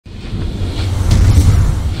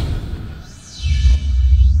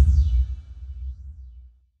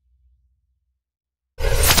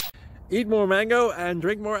Eat more mango and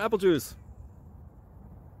drink more apple juice.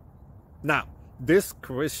 Now, this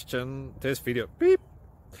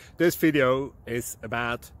video is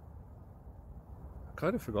about, I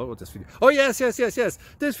kind of forgot what this video, oh yes,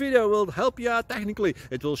 this video will help you out technically.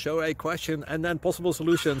 It will show a question and then possible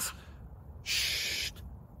solutions. Shh.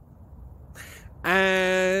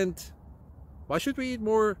 And why should we eat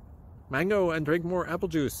more mango and drink more apple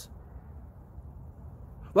juice?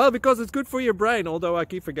 Well, because it's good for your brain, although I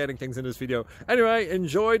keep forgetting things in this video. Anyway,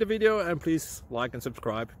 enjoy the video and please like and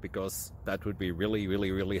subscribe, because that would be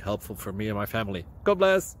really helpful for me and my family. God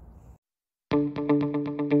bless!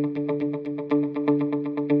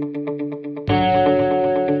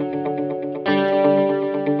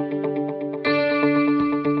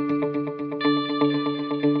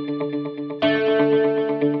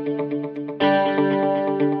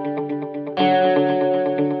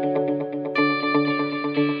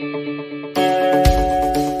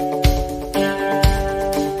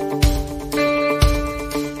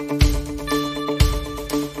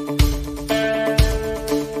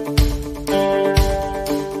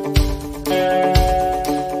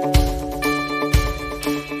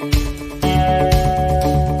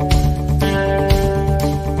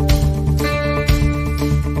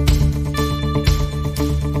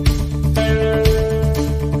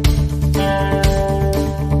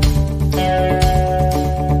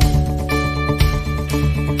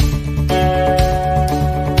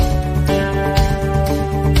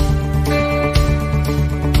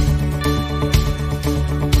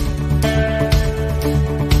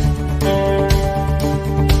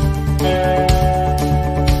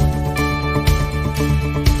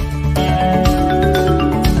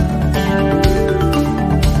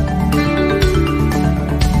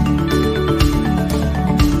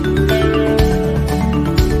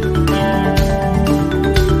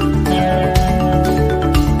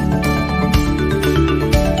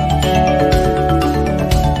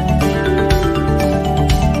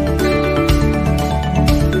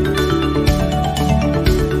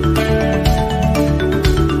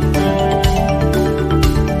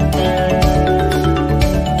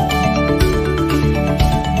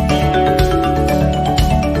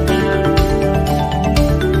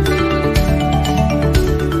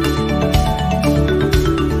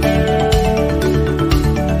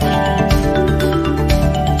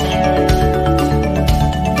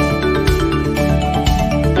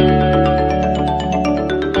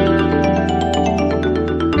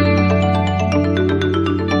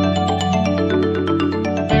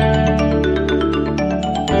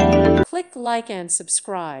 Click like and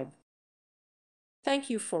subscribe. Thank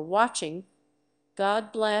you for watching.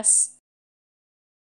 God bless.